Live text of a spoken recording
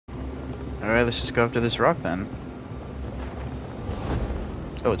Alright, let's just go after this rock then.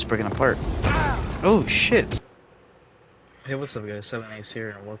 Oh, it's breaking apart. Oh, shit! Hey, what's up guys, 7Ace here,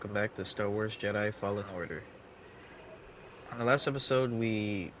 and welcome back to Star Wars Jedi Fallen Order. On the last episode,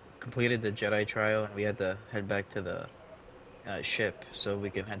 we completed the Jedi trial, and we had to head back to the ship so we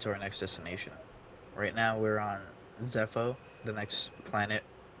can head to our next destination. Right now, we're on Zeffo, the next planet,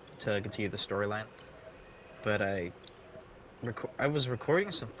 to continue the storyline. But I was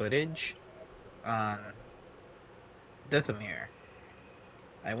recording some footage on Dathomir.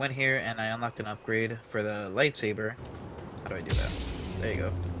 I went here and I unlocked an upgrade for the lightsaber. How do I do that? There you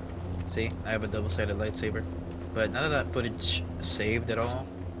go. See, I have a double-sided lightsaber. But none of that footage saved at all.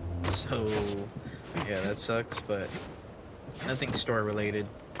 So, yeah, that sucks, but nothing story-related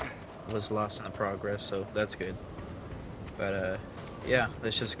was lost in the progress, so that's good. But, yeah,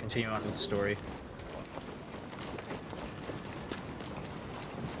 let's just continue on with the story.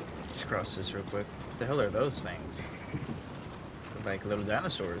 Let's cross this real quick. What the hell are those things? They're like little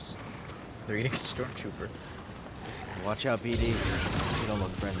dinosaurs. They're eating a stormtrooper. Watch out, BD. You don't look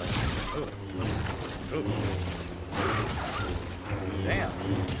friendly. Oh. Oh. Damn.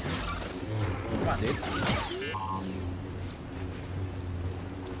 Come on, dude.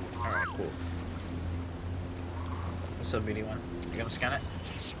 Alright, cool. What's up, BD1? You gonna scan it?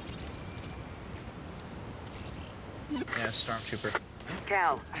 Yeah, stormtrooper.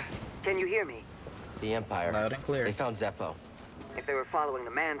 Cal, can you hear me? The Empire. Loud and clear. They found Zeffo. If they were following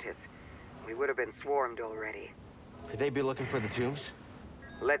the Mantis, we would have been swarmed already. Could they be looking for the tombs?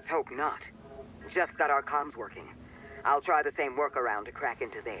 Let's hope not. Just got our comms working. I'll try the same workaround to crack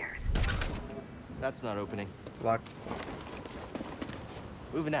into theirs. That's not opening. Locked.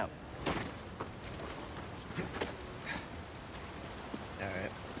 Moving out.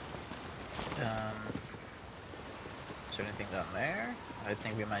 Alright. Is there anything down there? I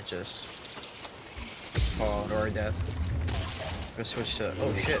think we might just fall to our death. Go switch to.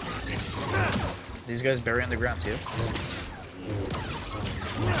 Oh shit. These guys bury underground too.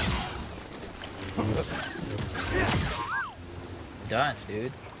 Done,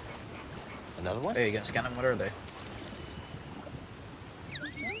 dude. Another one? Hey, you gonna scan them? What are they?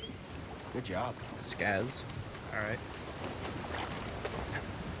 Good job. Scaz. Alright.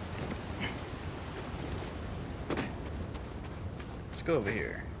 Let's go over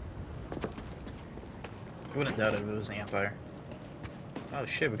here. I wouldn't doubt it if it was the Empire. Oh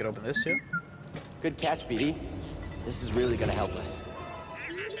shit, we could open this too? Good catch, BD. This is really gonna help us.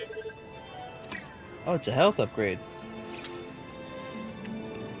 Oh, it's a health upgrade.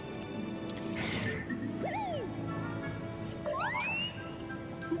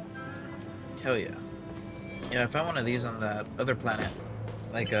 Hell yeah. Yeah, I found one of these on that other planet.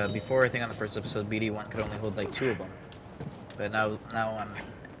 Like, before, I think on the first episode, BD1 could only hold like 2 of them. But now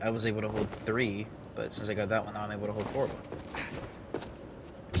I was able to hold 3, but since I got that one, now I'm able to hold 4 of them.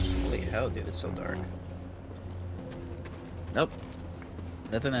 Holy hell, dude, it's so dark. Nope.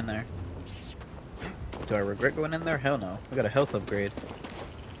 Nothing in there. Do I regret going in there? Hell no. We got a health upgrade.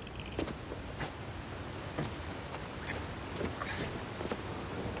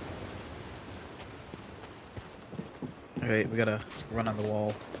 Alright, we gotta run on the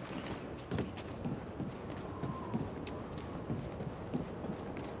wall.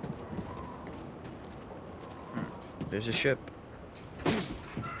 There's a ship.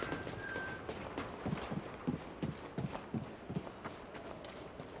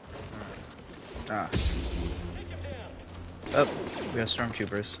 Ah. Oh, we got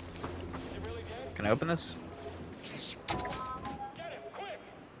stormtroopers. Can I open this?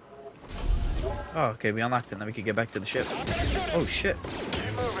 Oh, okay, we unlocked it, and then we can get back to the ship. Oh, shit.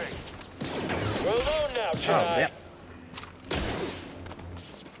 Oh, damn.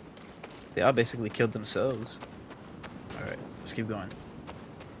 They all basically killed themselves. Alright, let's keep going.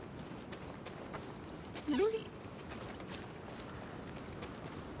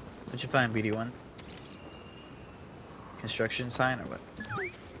 What'd you find, BD1? Construction sign or what?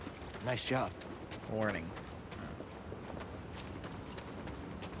 Nice job. Warning.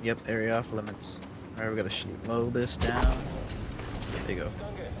 Yep, area off limits. Alright, we gotta slow this down. There you go.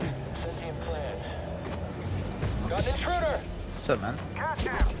 Got an intruder! What's up, man?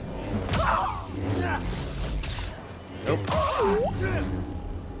 Nope.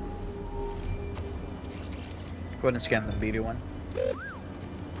 Go ahead and scan the BD1.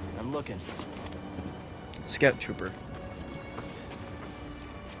 I'm looking. Scout trooper.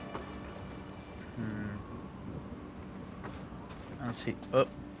 Let's see. Oh,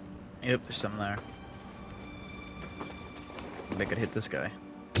 yep, there's some there. Maybe I could hit this guy.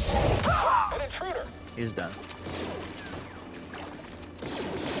 An intruder! He's done.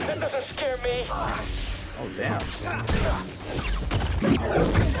 That doesn't scare me. Oh, damn.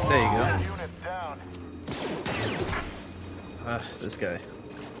 There you go. Unit down. Ah, this guy.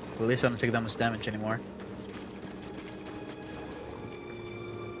 Well, at least I don't take that much damage anymore.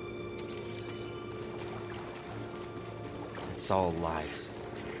 It's all lies.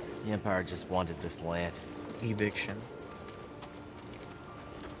 The Empire just wanted this land. Eviction.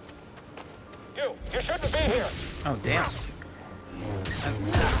 You shouldn't be here. Oh, damn.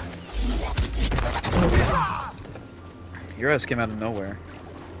 Your ass came out of nowhere.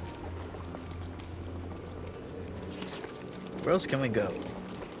 Where else can we go?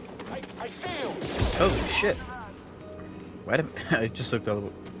 I see you. Oh, shit. Why did I just looked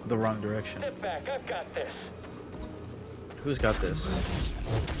the wrong direction? Step back. I've got this. Who's got this?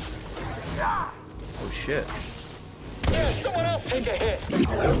 Oh, shit. Yeah, someone else take a hit.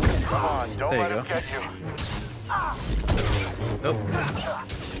 Come on, don't There you let go. him get you. Nope.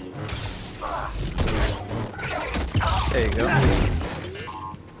 There you go.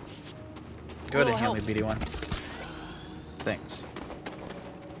 Go ahead and heal me, BD1. Thanks.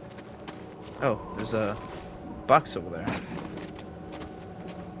 Oh, there's a box over there.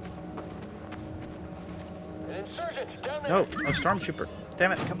 An insurgent down there. No, a stormtrooper.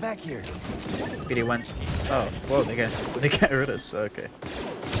 Damn it. Come back here. BD1. Oh, whoa, they got rid of us. Okay.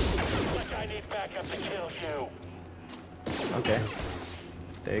 Like I need backup to kill you. Okay.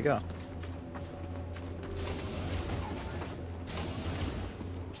 There you go.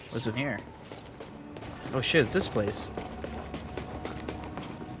 What's in here? Oh shit, it's this place.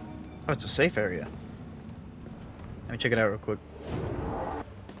 Oh, it's a safe area. Let me check it out real quick.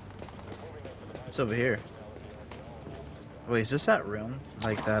 What's over here? Wait, is this that room?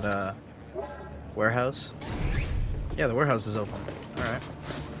 Like that, warehouse? Yeah, the warehouse is open. Alright.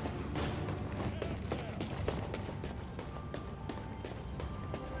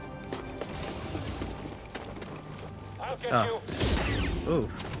 I'll get Oh. you. Ooh.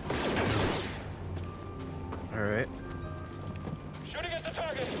 Alright. Shooting at the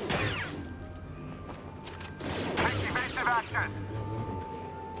target. Evasive action.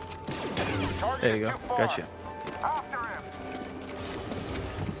 Target There you is go. too far. Gotcha. After him.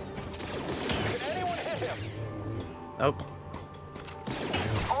 Can anyone hit him? Nope.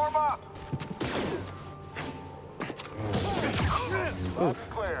 Form up. Ooh.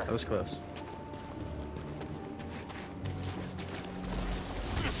 Clear. That was close.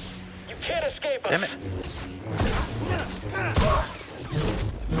 You can't escape us. Damn it.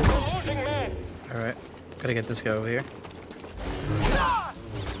 We're losing men. Alright. Gotta get this guy over here.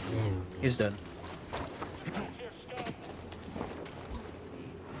 He's dead.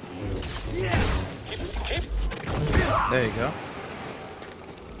 Keep. There you go.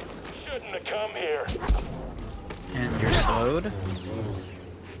 Shouldn't have come here. And you're slowed.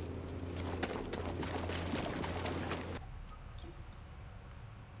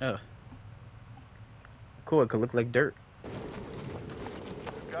 Oh. Cool, it could look like dirt.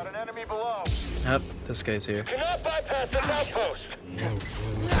 Got an enemy below. Yep, this guy's here. Cannot bypass this outpost.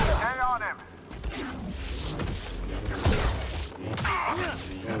 Stay on him.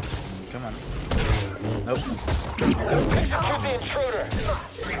 Come on. Nope. Execute the intruder.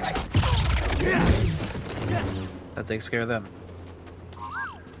 That takes care of them.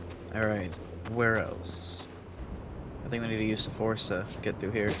 Alright, where else? I think we need to use the force to get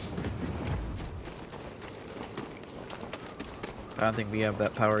through here. I don't think we have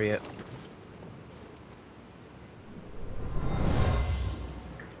that power yet.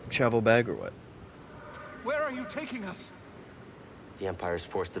 Travel bag or what? Where are you taking us? The Empire's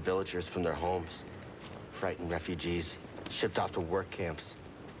forced the villagers from their homes. Frightened refugees, shipped off to work camps.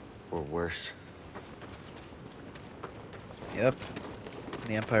 Or worse. Yep.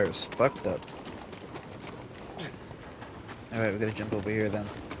 The Empire's fucked up. Alright, we gotta jump over here then.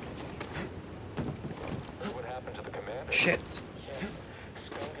 What happened to the commander? Shit! Yeah.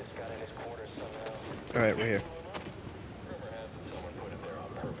 Skunk has got in his quarters somehow. Alright, we're here. Rumor has it someone put it there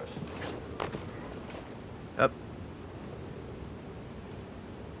on purpose. Up.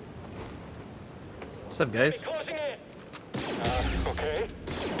 What's up, guys? Closing in. Okay.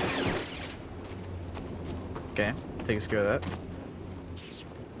 Okay, takes care of that.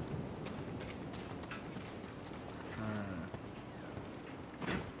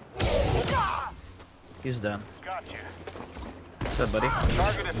 He's done. Got you. What's up, buddy?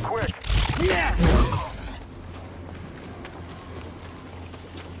 Target is quick.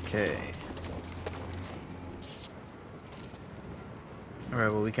 Okay.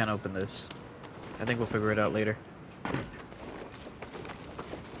 Alright, well, we can't open this. I think we'll figure it out later.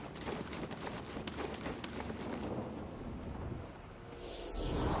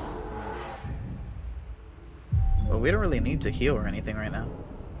 we don't really need to heal or anything right now.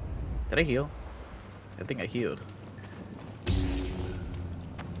 Did I heal? I think I healed.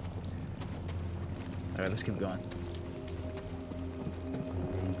 Alright, let's keep going.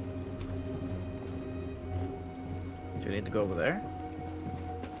 Do we need to go over there?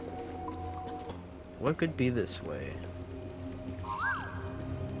 What could be this way?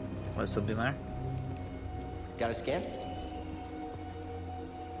 What's something there? Got a scan?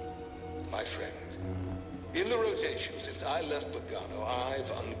 My friend, in the rotation since I left Pagano, I've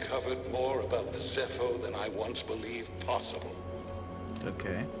uncovered more about the Zeffo than I once believed possible.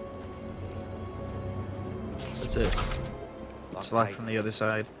 Okay. What's this? It's locked from the other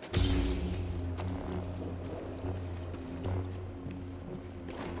side.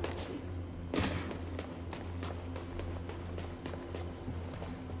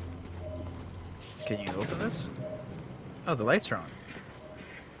 Can you open this? Oh, the lights are on.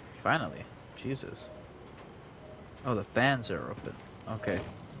 Finally. Jesus. Oh, the fans are open. Okay.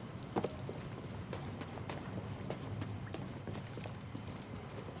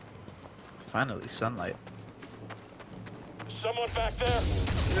 Finally, sunlight. Someone back there?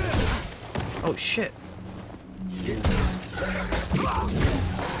 Oh, shit.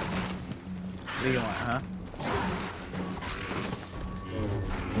 What do you want, huh?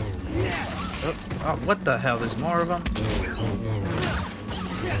 Oh, what the hell? There's more of them?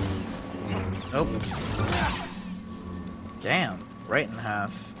 Nope. Damn. Right in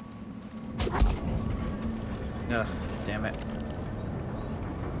half. Ugh, damn it.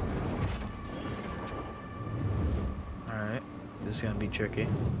 Alright. This is gonna be tricky.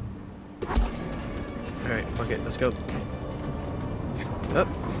 Alright, fuck it. Let's go. Up.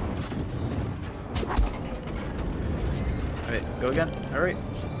 Alright, go again. Alright.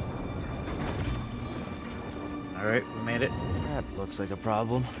 Alright, we made it. That looks like a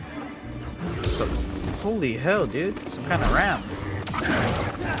problem. So, holy hell, dude. Some kind of ram.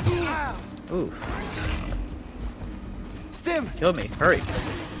 Ooh. Stim! Kill me. Hurry.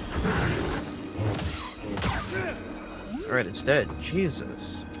 Alright, it's dead.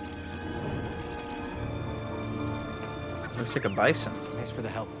 Jesus. Looks like a bison. Thanks for the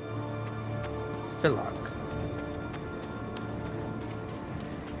help. Fillock.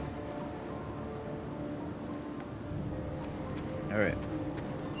 Alright.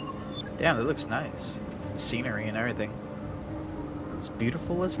 Damn, that looks nice. Scenery and everything. It's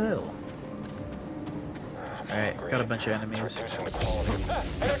beautiful as hell. Alright, got a bunch of enemies.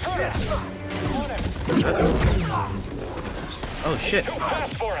 Oh shit. Too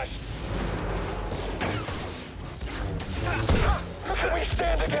fast for us. How can we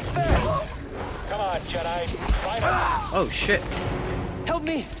stand against them? Come on, Jedi. Fight us. Oh shit. Help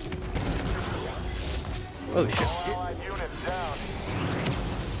me! Oh shit. Allied units down.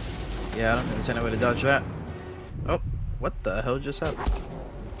 Yeah, I don't think there's any way to dodge that. Oh, what the hell just happened?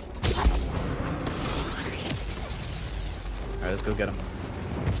 Alright, let's go get him.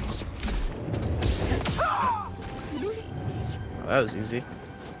 Oh, that was easy.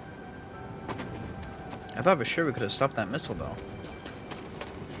 I thought for sure we could have stopped that missile though.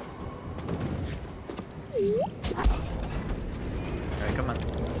 Alright, come on.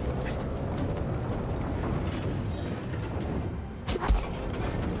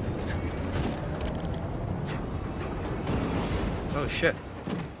 Oh shit.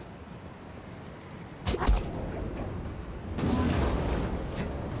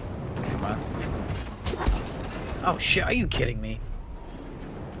 Come on. Oh shit, are you kidding me?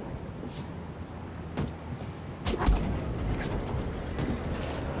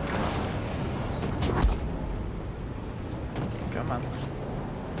 Come on.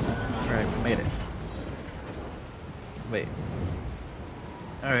 Alright, we made it. Wait.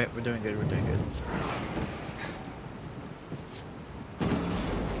 Alright, we're doing good, we're doing good.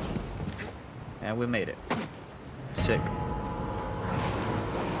 And we made it. Sick.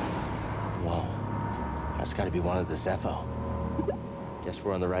 Whoa. That's gotta be one of the Zeffo. Guess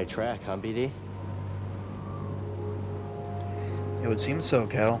we're on the right track, huh, BD? It would seem so,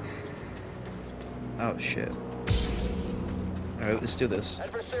 Cal. Oh shit. Alright, let's do this.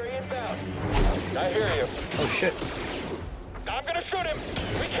 Adversary inbound. I hear you. Oh shit. I'm gonna shoot him.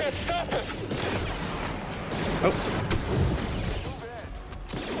 We can't stop him. Oh.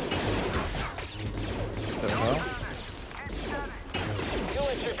 What the hell? You'll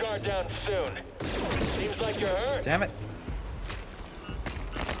let your guard down soon. Seems like you're hurt. Damn it.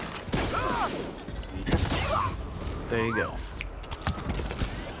 There you go.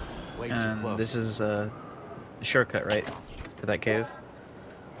 Way too And close. this is the shortcut, right? To that cave?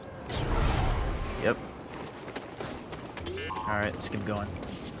 Yep. Alright, let's keep going.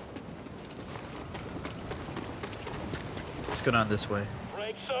 let's go down this way.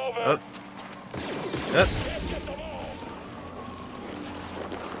 Break's over. Up. Up. Get them all.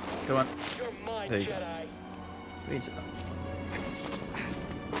 Come on. You're mine, There you go. Jedi.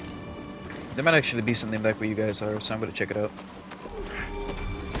 There might actually be something back where you guys are, so I'm gonna check it out.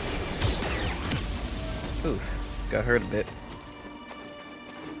 Oof, got hurt a bit.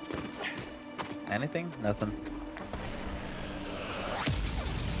 Anything? Nothing.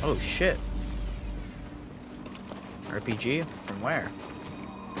 Oh shit. RPG? From where?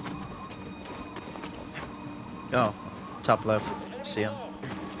 Oh, top left. See him.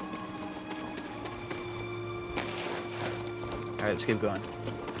 Alright, let's keep going.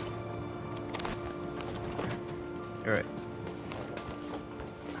 Alright.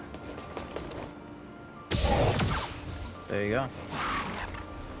 There you go.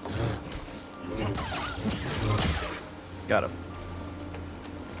 Got him.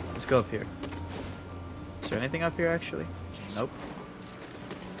 Let's go up here. Is there anything up here actually? Nope.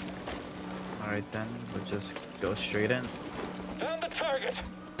 Alright then, we'll just go straight in. Found the target.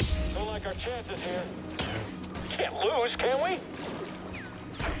 Don't like our chances here. Can't lose, can we?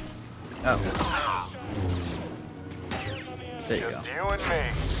 Oh. There you go. You and me.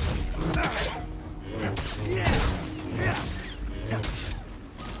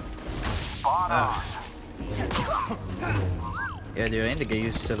 Ah. Yeah, dude, I need to get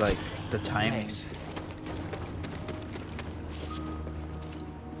used to like the timing.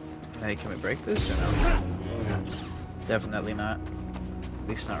 Hey, can we break this or no? Definitely not. At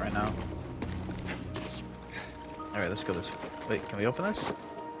least not right now. Alright, let's go this way. Wait, can we open this?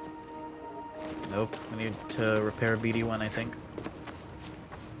 Nope. We need to repair BD1, I think.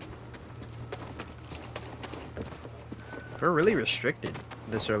 We're really restricted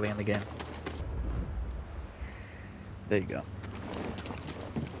this early in the game. There you go.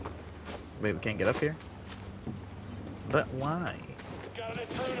 Wait, we can't get up here? But why? Got an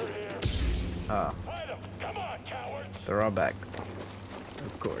intruder here. Ah, Fight 'em. Come on, cowards. they're all back.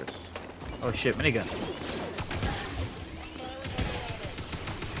 Of course. Oh shit, minigun.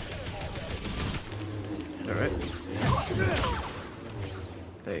 Alright.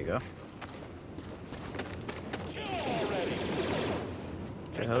 There you go.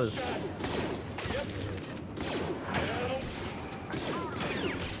 What the hell is...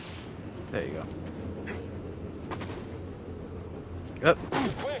 There you go. Up.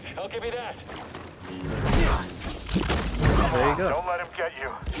 Quick, I'll give you that. There you go. Don't let him get you.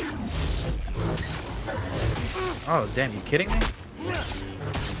 Oh, damn, you kidding me?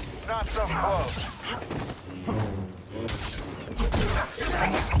 Not so close.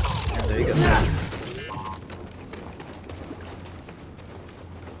 And there you go.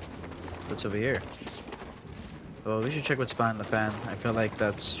 What's over here? Well, we should check what's behind the fan. I feel like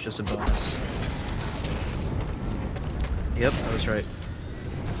that's just a bonus. Yep, I was right.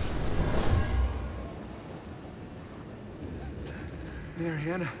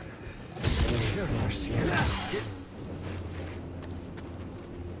 Mariana. Have mercy.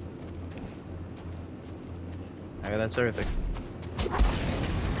 Alright, that's everything.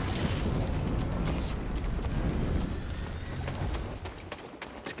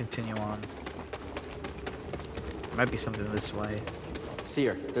 Let's continue on. Might be something this way.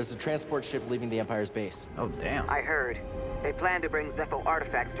 Seer, there's a transport ship leaving the Empire's base. Oh, damn. I heard. They plan to bring Zeffo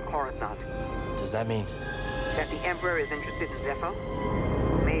artifacts to Coruscant. Does that mean? That the Emperor is interested in Zeffo?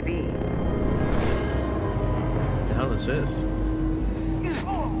 Maybe. What the hell is this?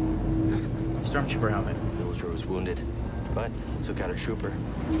 Stormtrooper helmet. Villager was wounded, but took out a trooper.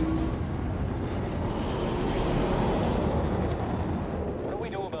 What do we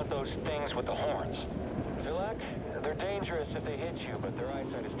do about those things with the horns? Vilak, they're dangerous if they hit you, but their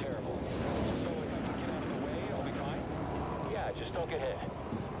eyesight is terrible. So if I can get out of the way, I'll be fine? Yeah, just don't get hit.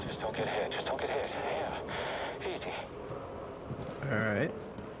 Just don't get hit. Just don't get hit. Yeah. Easy. Alright.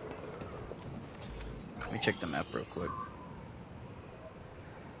 Let me check the map real quick.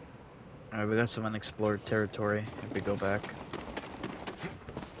 Alright, we got some unexplored territory if we go back.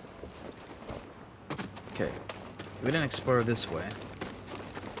 Okay. We didn't explore this way.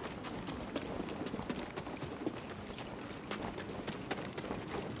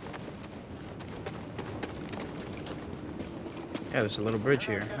 Yeah, there's a little bridge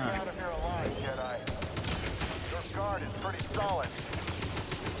here, huh? Out of here alive, Jedi. Your guard is pretty solid.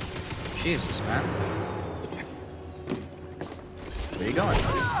 Jesus, man. Where you going?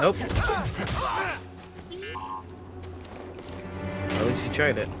 Nope. At least you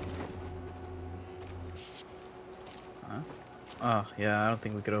tried it. Huh? Oh, yeah, I don't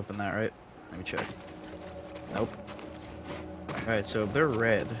think we could open that, right? Let me check. Nope. Alright, so if they're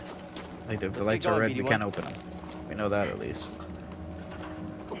red, like if the lights are red, we can't open them. We know that at least.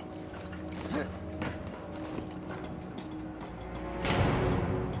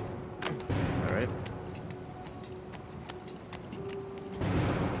 Alright.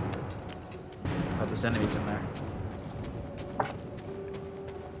 Oh, there's enemies in there.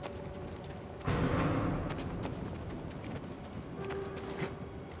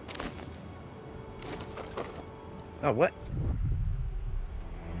 Oh, what?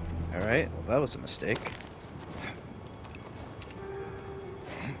 Alright, well, that was a mistake.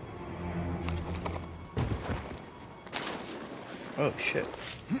 Oh, shit.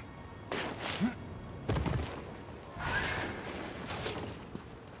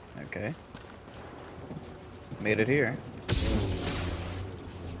 Okay. Made it here.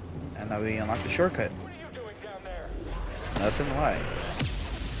 And now we unlock the shortcut. What are you doing down there? Nothing, why?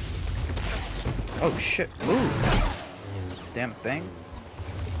 Oh, shit. Ooh! Damn thing.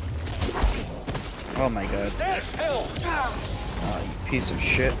 Oh my god. Stand still! Oh, you piece of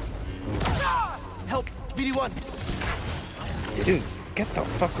shit. Help! BD1! Dude, get the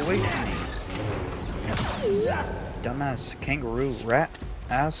fuck away from me. Dumbass kangaroo rat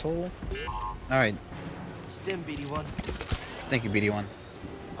asshole. Alright, Stim, BD1. thank you, BD1.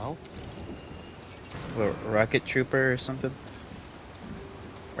 Oh? What, rocket trooper or something?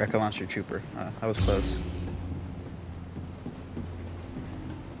 Rocket launcher trooper. I was close.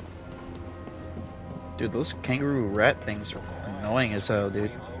 Dude, those kangaroo rat things are annoying as hell,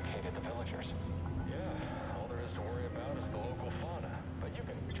 dude. Located the villagers. Yeah, all there is to worry about is the local fauna, but you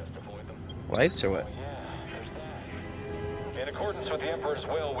can just avoid them. Lights or what? Yeah, there's that. In accordance with the Emperor's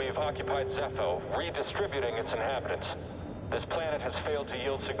will, we've occupied Zeffo, redistributing its inhabitants. This planet has failed to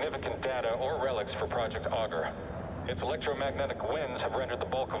yield significant data or relics for Project Augur. Its electromagnetic winds have rendered the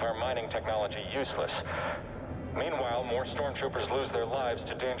bulk of our mining technology useless. Meanwhile, more stormtroopers lose their lives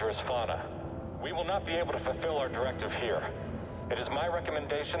to dangerous fauna. We will not be able to fulfill our directive here. It is my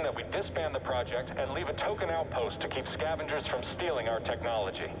recommendation that we disband the project and leave a token outpost to keep scavengers from stealing our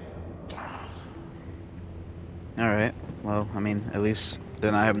technology. Alright, well, I mean, at least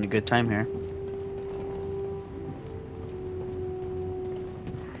they're not having a good time here.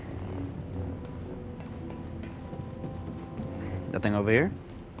 Nothing over here?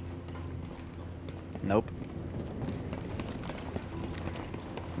 Nope.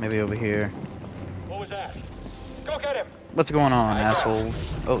 Maybe over here. What was that? Go get him! What's going on, asshole?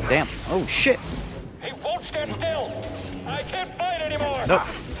 Oh, damn. Oh, shit. He won't stand still! I can't fight anymore! Nope.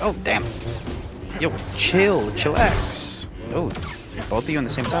 Oh, damn. Yo, chill. Chillax. Oh, both of you at the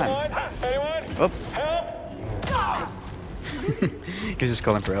same time. Anyone? Oh. Help! He's just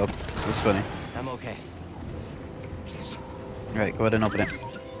calling for help. That's funny. I'm okay. Alright, go ahead and open it.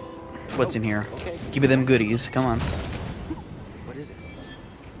 What's in here? Okay. Give me them goodies. Come on. What is it?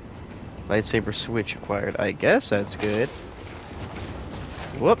 Lightsaber switch acquired. I guess that's good.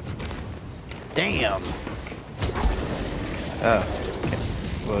 Whoop. Damn. Oh. Okay.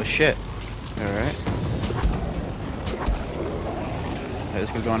 Well, shit. Alright.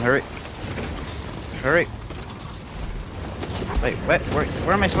 Let's get going. Hurry. Hurry. Wait, what?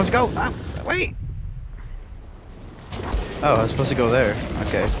 Where am I supposed to go? Ah, wait. Oh, I was supposed to go there.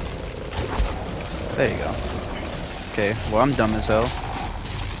 Okay. There you go. Okay, well, I'm dumb as hell.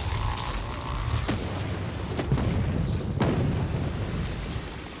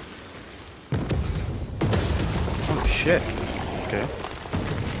 Oh, shit. Okay.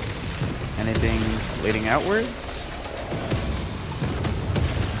 Anything leading outwards?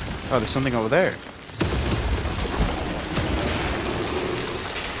 Oh, there's something over there.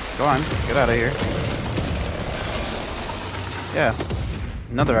 Go on, get out of here. Yeah,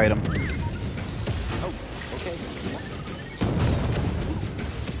 another item. Oh, okay.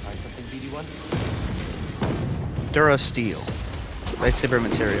 Find something, BD1? Dura steel. Lightsaber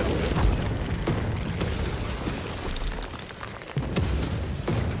material.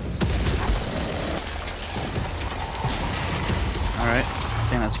 Alright, I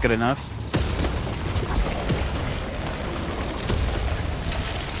think that's good enough.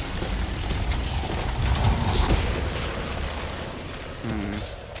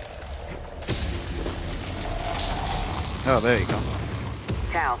 Oh, there you go.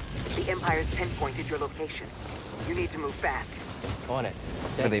 Cal, the Empire's pinpointed your location. You need to move fast. On it.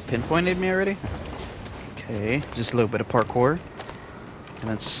 Have they Thanks. pinpointed me already? Okay, just a little bit of parkour. And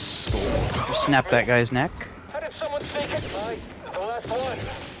let's snap that guy's neck. How did someone sneak it? The last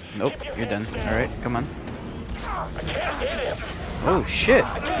one. Nope, you're done. Alright, come on. I can't hit him. Oh, shit.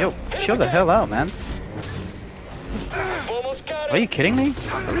 Yo, chill the hell out, man. Almost got him. Are you kidding me?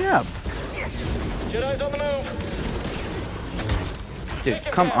 Hurry up. Jedi's on the move. Dude,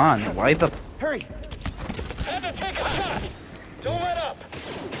 come on. Why the... Hurry! Had to take a shot! Don't let up!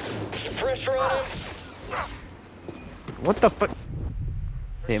 Keep pressure on him. What the fuck?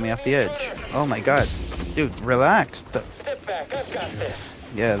 Hit me off the edge. Oh my god. Dude, relax. Step back, I've got this.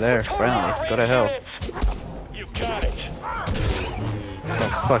 Yeah, there, finally. Go to hell. You got it. Get the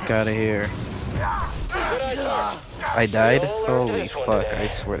fuck out of here. I died? Holy fuck, I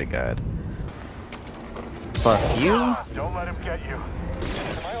swear to god. Fuck you? Don't let him get you.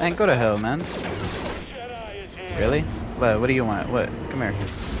 Man, go to hell, man. Really? What do you want? What? Come here.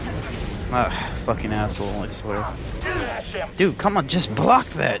 Ah, fucking asshole, I swear. Dude, come on, just block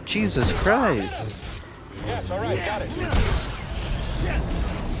that! Jesus Christ! Yes, alright, got it.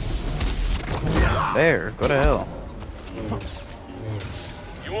 There, go to hell.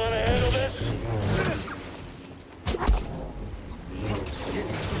 You wanna handle this?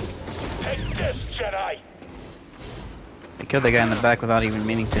 Take this, Jedi! I killed the guy in the back without even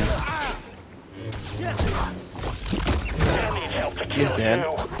meaning to. He's dead.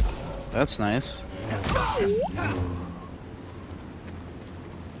 That's nice.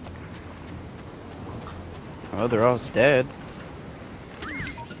 Oh, they're all dead.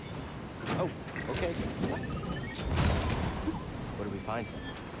 Oh, okay. What do we find?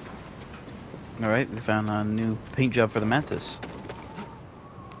 Alright, we found a new paint job for the Mantis.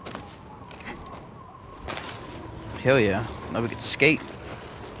 Hell yeah. Now we can skate.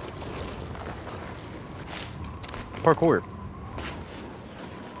 Parkour.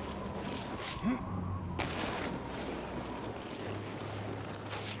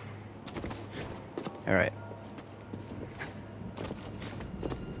 Alright.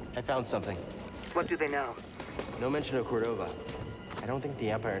 I found something. What do they know? No mention of Cordova. I don't think the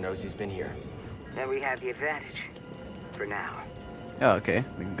Empire knows he's been here. Then we have the advantage. For now. Oh, okay.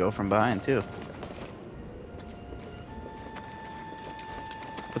 We can go from behind too.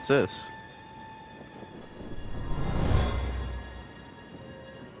 What's this?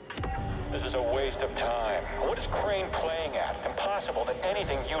 This is a waste of time. What is Crane playing at? Impossible that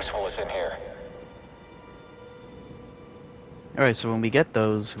anything useful is in here. Alright, so when we get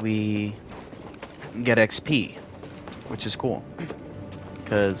those, we get XP, which is cool.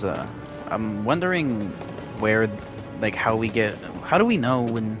 Because I'm wondering where, like, how do we know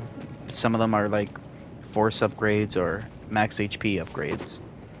when some of them are, like, force upgrades or max HP upgrades?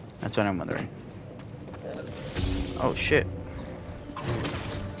 That's what I'm wondering. Oh, shit.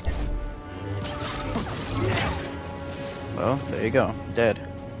 Well, there you go. Dead.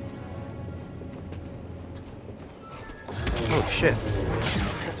 Oh, shit.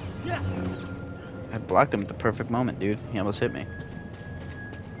 I blocked him at the perfect moment, dude. He almost hit me.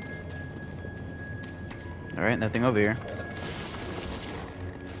 Alright, nothing over here.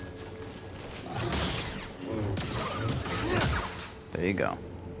 There you go.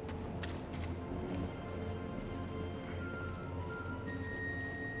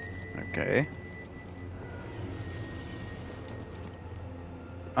 Okay.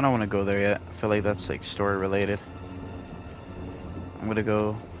 I don't want to go there yet. I feel like that's like story related. I'm gonna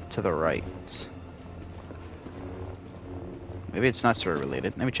go to the right. Maybe it's not story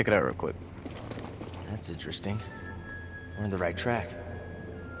related. Let me check it out real quick. That's interesting. We're on the right track.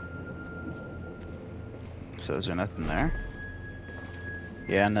 So is there nothing there?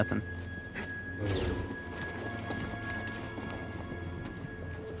 Yeah, nothing.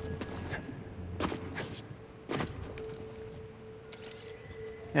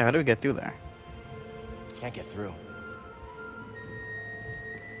 Yeah, how do we get through there? Can't get through.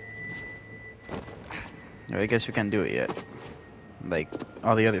 I guess we can't do it yet. Like,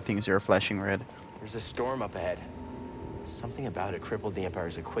 all the other things are flashing red. There's a storm up ahead. Something about it crippled the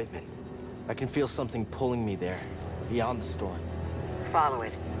Empire's equipment. I can feel something pulling me there, beyond the storm. Follow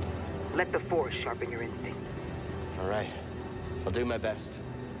it. Let the Force sharpen your instincts. All right. I'll do my best.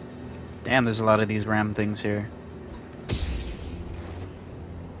 Damn, there's a lot of these ram things here.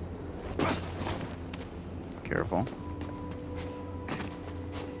 Careful.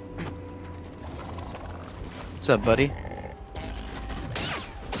 What's up, buddy?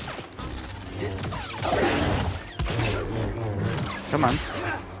 Come on.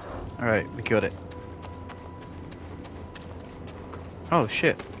 Alright, we killed it. Oh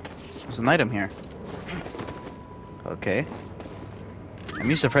shit. There's an item here. Okay. I'm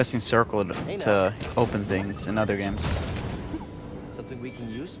used to pressing circle to open things in other games. Something we can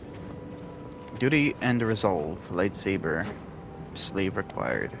use? Duty and resolve. Lightsaber. Sleeve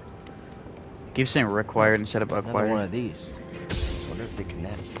required. Keep saying required instead of acquired. Another one of these. Wonder if they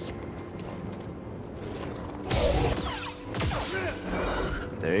connect.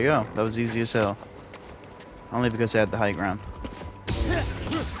 There you go. That was easy as hell. Only because I had the high ground.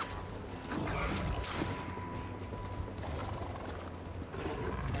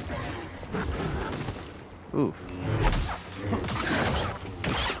 Ooh.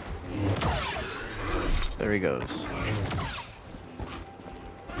 There he goes.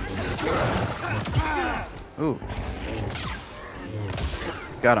 Ooh.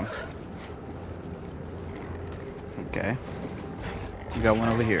 Got him. Okay. You got one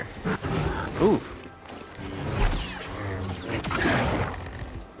over here. Ooh.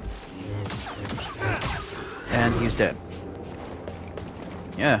 And he's dead.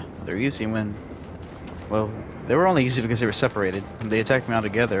 Yeah, they're easy when... Well, they were only easy because they were separated. If they attacked me all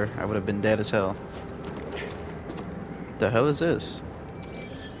together, I would have been dead as hell. What the hell is this?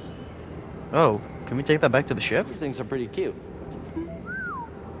 Oh, can we take that back to the ship? These things are pretty cute.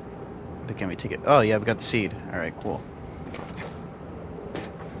 But can we take it? Oh yeah, we got the seed. Alright, cool.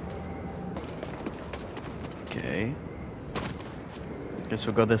 Okay. Guess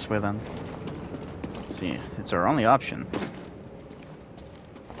we'll go this way then. Let's see, it's our only option.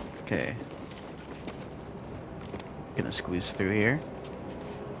 Okay. Gonna squeeze through here.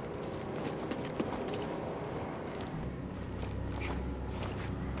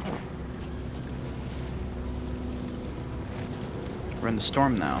 We're in the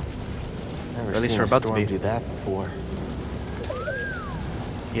storm now. Never Or at least seen we're a about to storm be. do that before.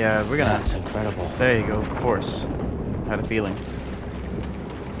 Yeah, we're gonna. That's incredible. There you go, force. Had a feeling.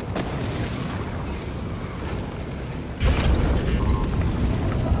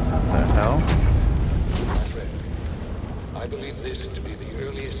 The hell? My friend, I believe this to be the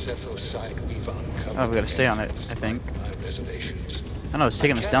earliest Zeffo site we've uncovered. Oh, we gotta stay on it, I think. My reservations. I know, it's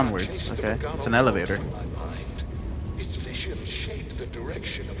taking us I cannot downwards. change the Okay, Bogano it's an elevator. in my mind. Its vision shaped the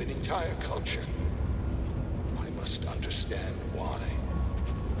direction of an entire culture. I must understand why.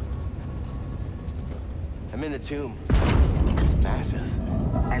 I'm in the tomb. It's massive.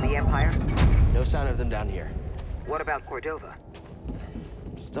 And the Empire? No sign of them down here. What about Cordova?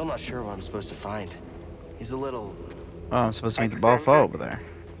 Still not sure what I'm supposed to find. He's a little... Oh, I'm supposed to make the ball fall over there.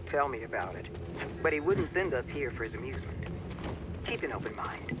 Tell me about it. But he wouldn't send us here for his amusement. Keep an open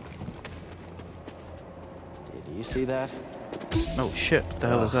mind. Did you see that? Oh shit, what the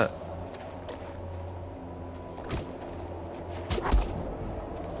hell is that?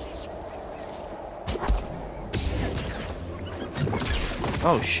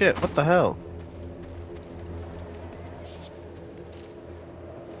 Oh shit, what the hell?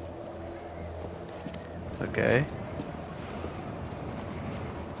 Okay.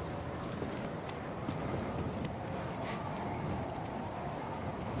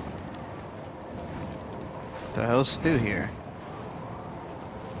 What the hell's Stu here?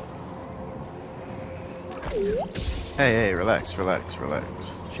 Hey, hey, relax, relax, relax.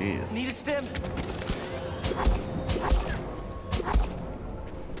 Jeez. Need a stem?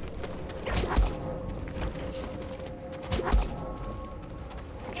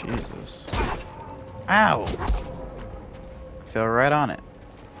 Jesus. Ow! Fell right on it.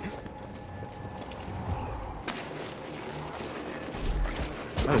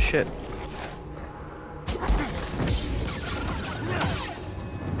 Oh shit.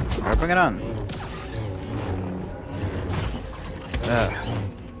 Alright, bring it on.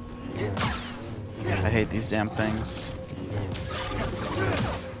 I hate these damn things.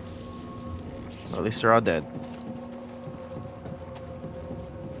 Well, at least they're all dead.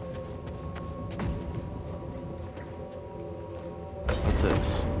 What's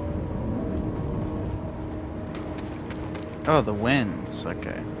this? Oh, the winds.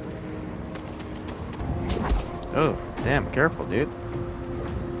 Okay. Oh, damn, careful, dude.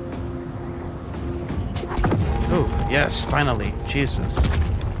 Oh, yes, finally. Jesus.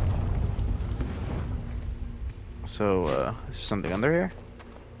 So, is there something under here?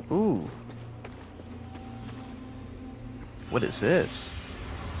 Ooh. What is this?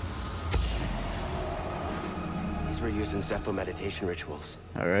 These were used in Zeffo meditation rituals.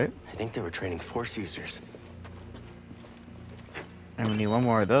 Alright. I think they were training Force users. And we need one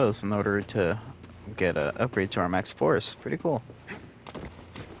more of those in order to get an upgrade to our max force. Pretty cool.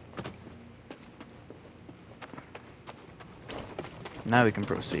 Now we can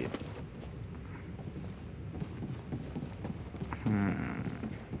proceed.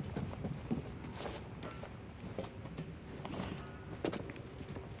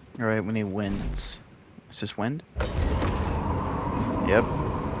 Alright, we need winds. Is this wind? Yep.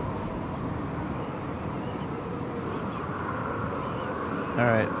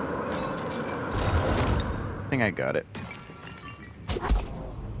 Alright. I think I got it.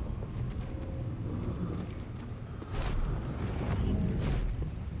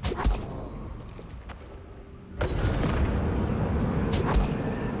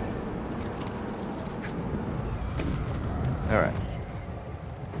 Alright.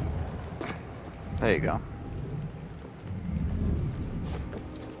 There you go.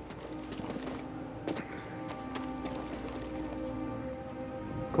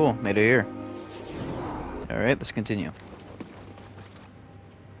 Cool, made it here. Alright, let's continue.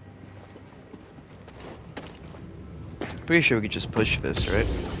 Pretty sure we could just push this, right?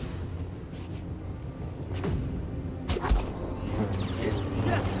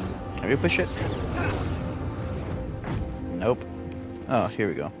 Can we push it? Nope. Oh, here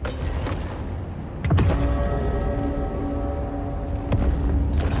we go.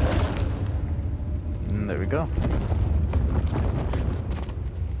 And there we go.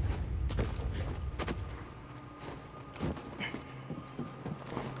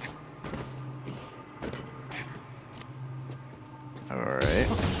 Alright.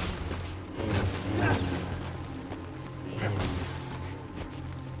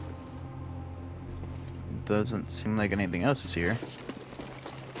 Doesn't seem like anything else is here.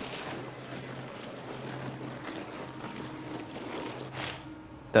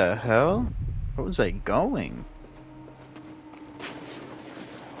 The hell? Where was I going?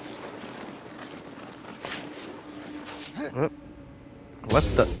 What? What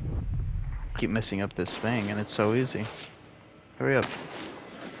the? Keep messing up this thing, and it's so easy. Hurry up.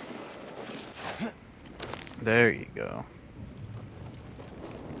 There you go.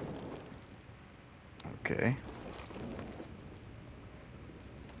 Okay.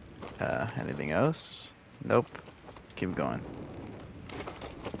 Anything else? Nope. Keep going.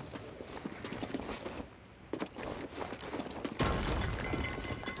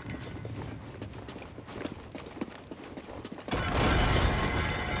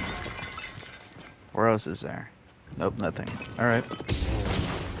 Where else is there? Nope, nothing. Alright.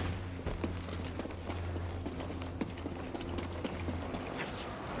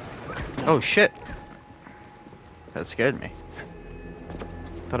 Oh shit! That scared me.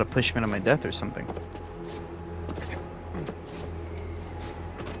 Thought it pushed me to my death or something.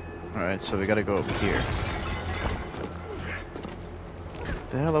 Alright, so we gotta go up here.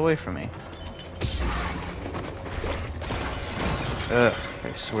 Get the hell away from me. Ugh,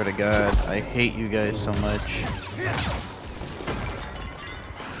 I swear to God, I hate you guys so much.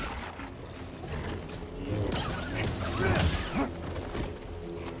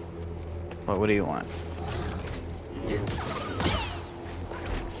 What do you want?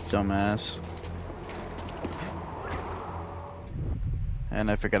 Dumbass. And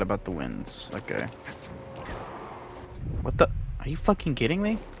I forgot about the winds. Okay. What the? Are you fucking kidding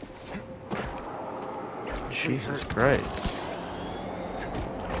me? Jesus Christ.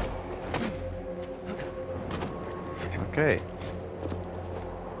 Okay.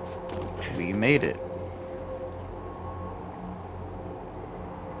 We made it.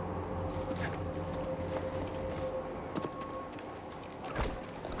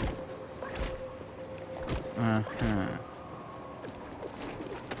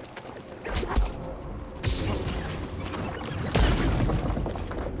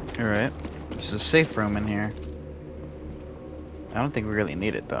 Alright. There's a safe room in here. I don't think we really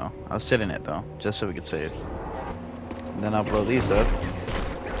need it though. I'll sit in it though, just so we could save. And then I'll blow these up.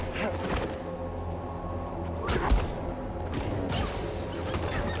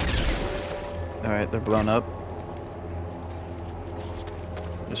 Alright, they're blown up.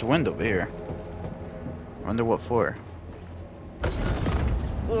 There's a window over here. I wonder what for.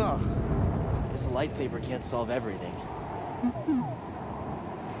 Ugh. This lightsaber can't solve everything.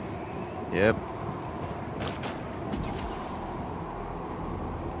 Yep.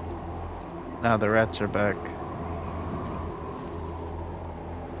 Now the rats are back.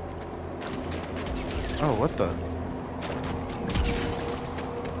 Oh, what the?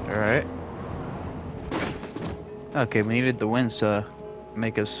 Alright. Okay, we needed the winds to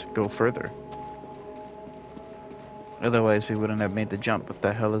make us go further. Otherwise, we wouldn't have made the jump. What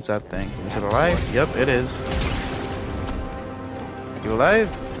the hell is that thing? Is it alive? Yep, it is. You alive?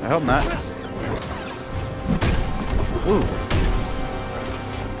 I hope not. Ooh.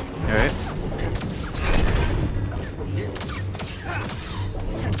 Alright.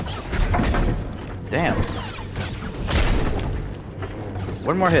 Damn.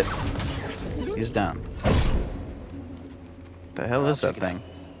 One more hit. He's down. The hell is that thing?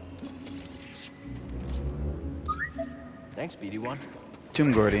 Thanks, BD1.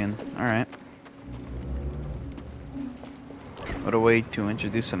 Tomb Guardian. Alright. What a way to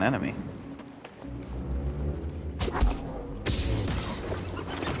introduce an enemy.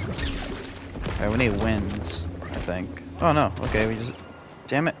 Alright, we need winds, I think. Oh no, okay, we just...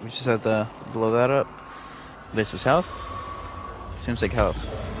 Damn it, we just had to blow that up. This is health? Seems like health.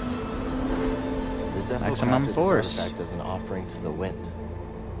 The Zeffo Maximum crafted force. this artifact as an offering to the wind.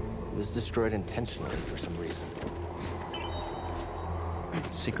 It was destroyed intentionally for some reason.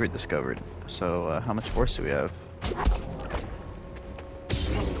 Secret discovered. So, how much force do we have?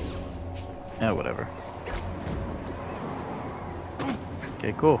 Yeah, whatever.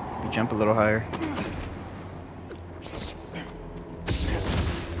 Okay, cool. You jump a little higher.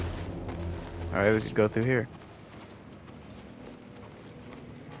 Alright, we could go through here.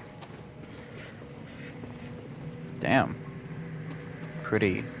 Damn.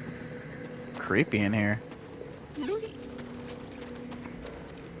 Pretty creepy in here. What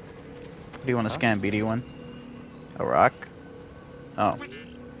do you want to scan, BD1? A rock? Oh.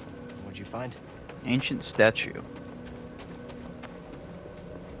 What'd you find? Ancient statue.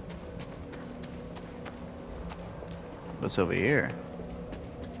 What's over here?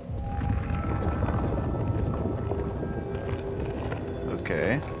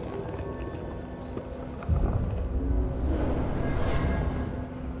 Okay.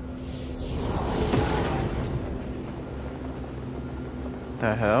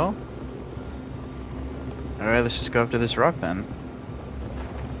 The hell? Alright, let's just go up to this rock then.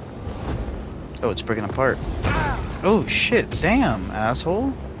 Oh, it's breaking apart. Oh shit, damn,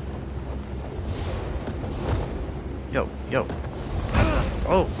 asshole. Yo, yo.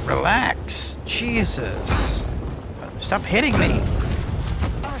 Oh, relax. Jesus. Stop hitting me.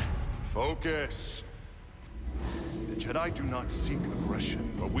 Focus. The Jedi do not seek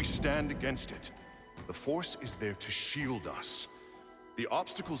aggression, but we stand against it. The Force is there to shield us. The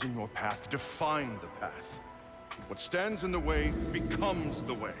obstacles in your path define the path. What stands in the way becomes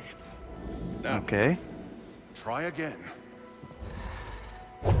the way. Now, Okay. try again.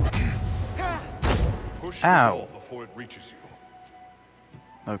 Push Ow. the ball before it reaches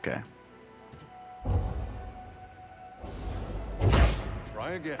you. Okay.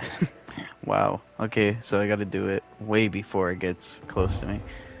 Try again. Wow. Okay, so I gotta do it way before it gets close to me.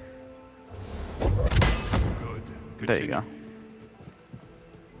 Good. There you go.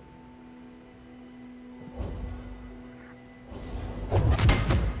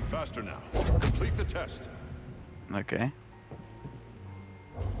 Faster now. Complete the test. Okay.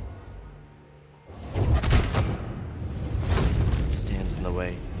 What stands in the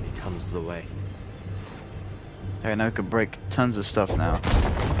way becomes the way. Alright, now we can break tons of stuff now.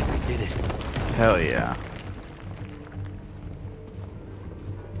 We did it. Hell yeah.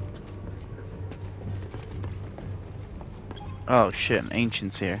 Oh shit, an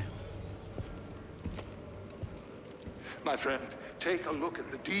ancient's here. My friend, take a look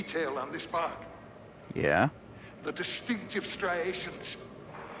at the detail on this bark. Yeah. The distinctive striations.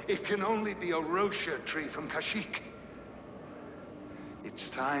 It can only be a Rocha tree from Kashyyyk. It's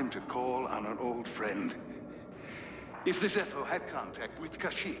time to call on an old friend. If the Zeffo had contact with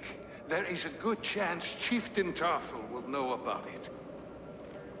Kashyyyk, there is a good chance Chieftain Tarful will know about it.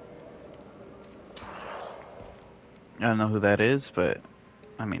 I don't know who that is, but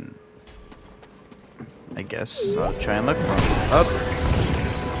I mean, I guess I'll try and look for him. Up.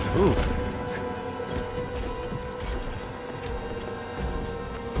 Ooh.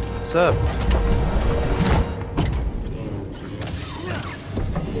 What's up?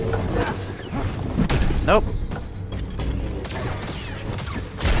 Nope.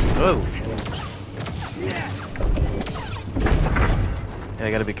 Whoa. Yeah,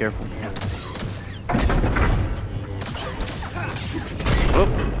 I gotta be careful. Whoop.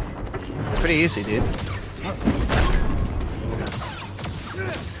 Pretty easy, dude.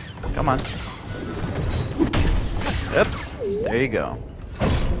 Come on. Yep. There you go.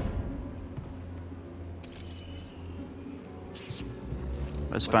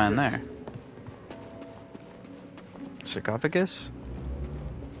 Let's find there. Sarcophagus?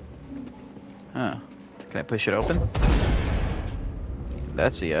 Huh. Can I push it open?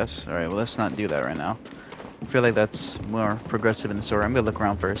 That's a yes. Alright, well let's not do that right now. I feel like that's more progressive in the story. I'm gonna look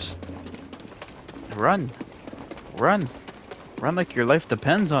around first. Run! Run! Run like your life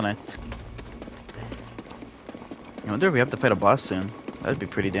depends on it. I wonder if we have to fight a boss soon. That'd be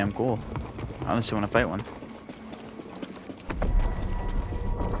pretty damn cool. I honestly want to fight one.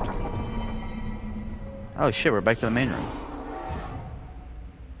 Oh shit, we're back to the main room.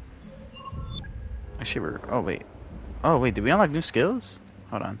 Actually, oh wait, did we unlock new skills?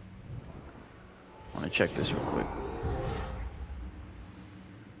 Hold on. I want to check this real quick.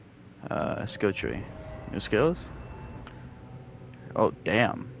 Skill tree. New skills? Oh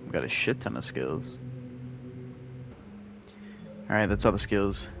damn, we got a shit ton of skills. Alright, that's all the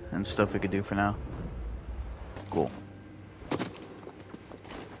skills and stuff we could do for now. Cool.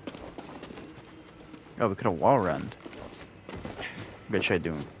 Oh, we could have wall run. What should I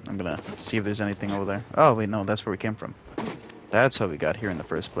do? I'm gonna see if there's anything over there. Oh wait, no, that's where we came from. That's how we got here in the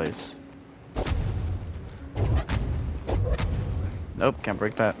first place. Nope, can't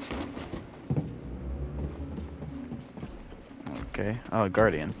break that. Okay. Oh,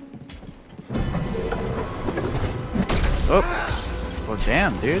 Guardian. Oh. Well,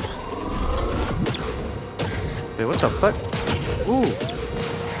 damn, dude. Wait, what the fuck? Ooh.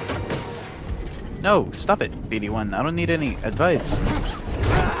 No, stop it, BD1. I don't need any advice.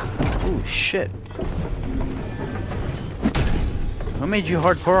 Ooh, shit. What made you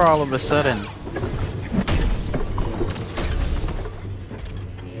hardcore all of a sudden?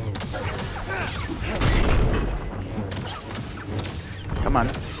 Come on.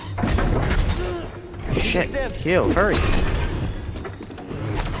 Shit, heal, hurry.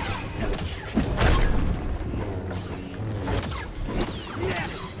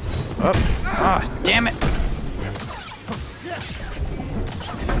 Oh, ah, damn it.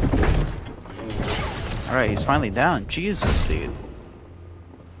 Alright, he's finally down. Jesus, dude.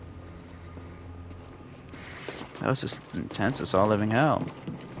 That was just intense as all living hell.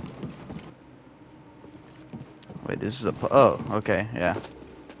 Wait, this is a... Oh, okay, yeah.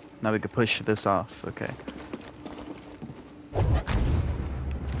 Now we can push this off, okay.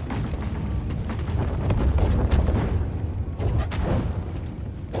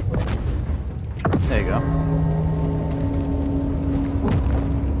 There you go.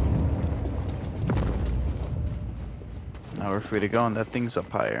 Now we're free to go, and that thing's up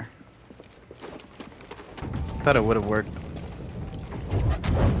higher. Thought it would have worked.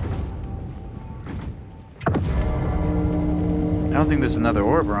 I don't think there's another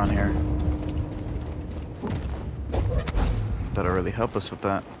orb around here. That'll really help us with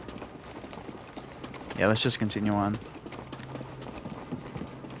that. Yeah, let's just continue on.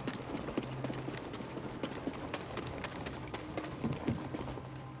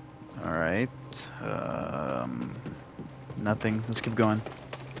 Alright. Nothing. Let's keep going.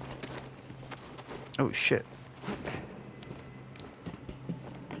 Oh shit.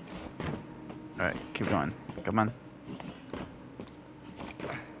 Alright, keep going. Come on.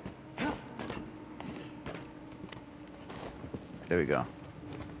 There we go.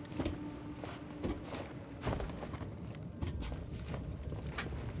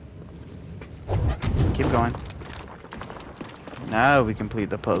 Keep going. Now we complete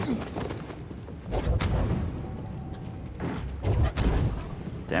the puzzle.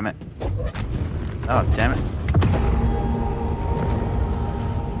 Damn it. Oh, damn it.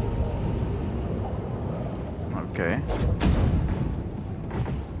 Okay.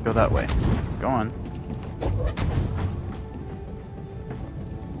 Go that way. Go on.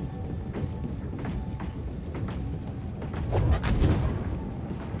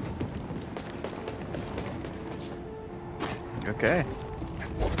 Okay.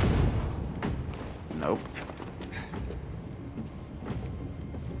 Nope.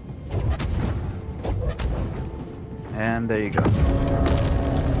 And there you go.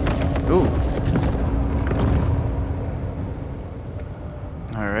 Ooh.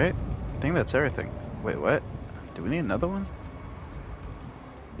 Alright. I think that's everything. Wait, what? Do we need another one?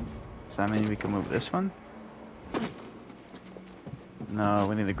 Does that mean we can move this one? No,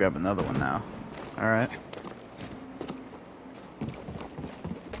 we need to grab another one now. Alright.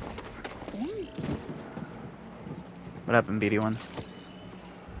 What happened, BD1?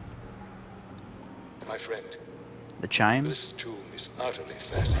 My friend, The chimes? this tomb is utterly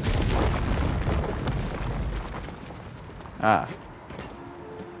fascinating. Ah.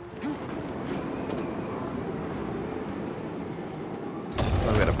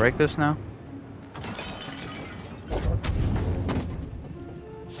 Oh, we gotta break this now?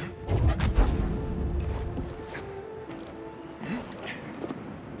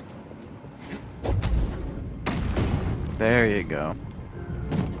 There you go.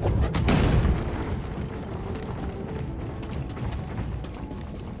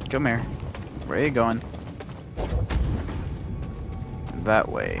 Come here. Where are you going? That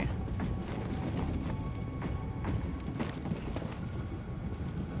way.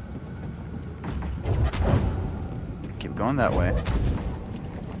 Keep going that way.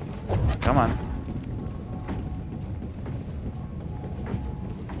 Come on.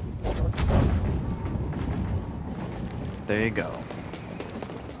 There you go.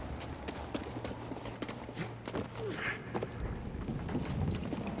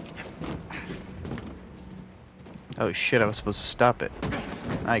 Oh shit, I was supposed to stop it.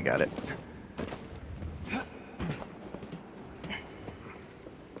 I got it.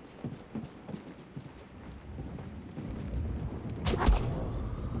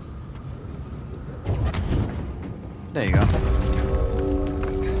 There you go.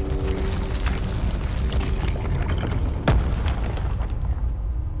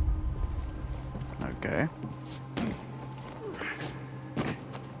 Okay.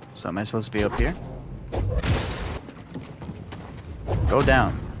 So am I supposed to be up here? Go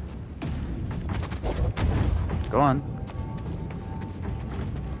down. Go on.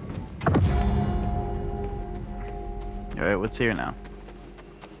 Alright, what's here now?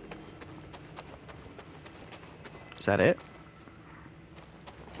 Is that it?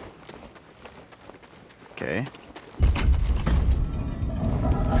 Okay.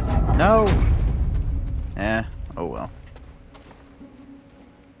 No! Oh well.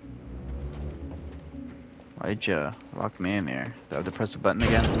 Why'd you lock me in here? Do I have to press the button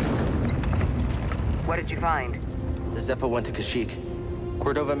again? What did you find? The Zeffo went to Kashyyyk.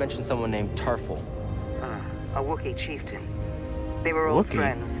 Cordova mentioned someone named Tarful. A Wookiee chieftain. They were old Wookiee?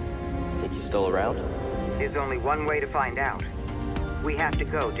 friends. Think he's still around? There's only one way to find out. We have to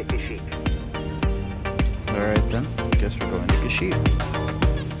go to Kashyyyk. Alright then. Guess we're going to Kashyyyk.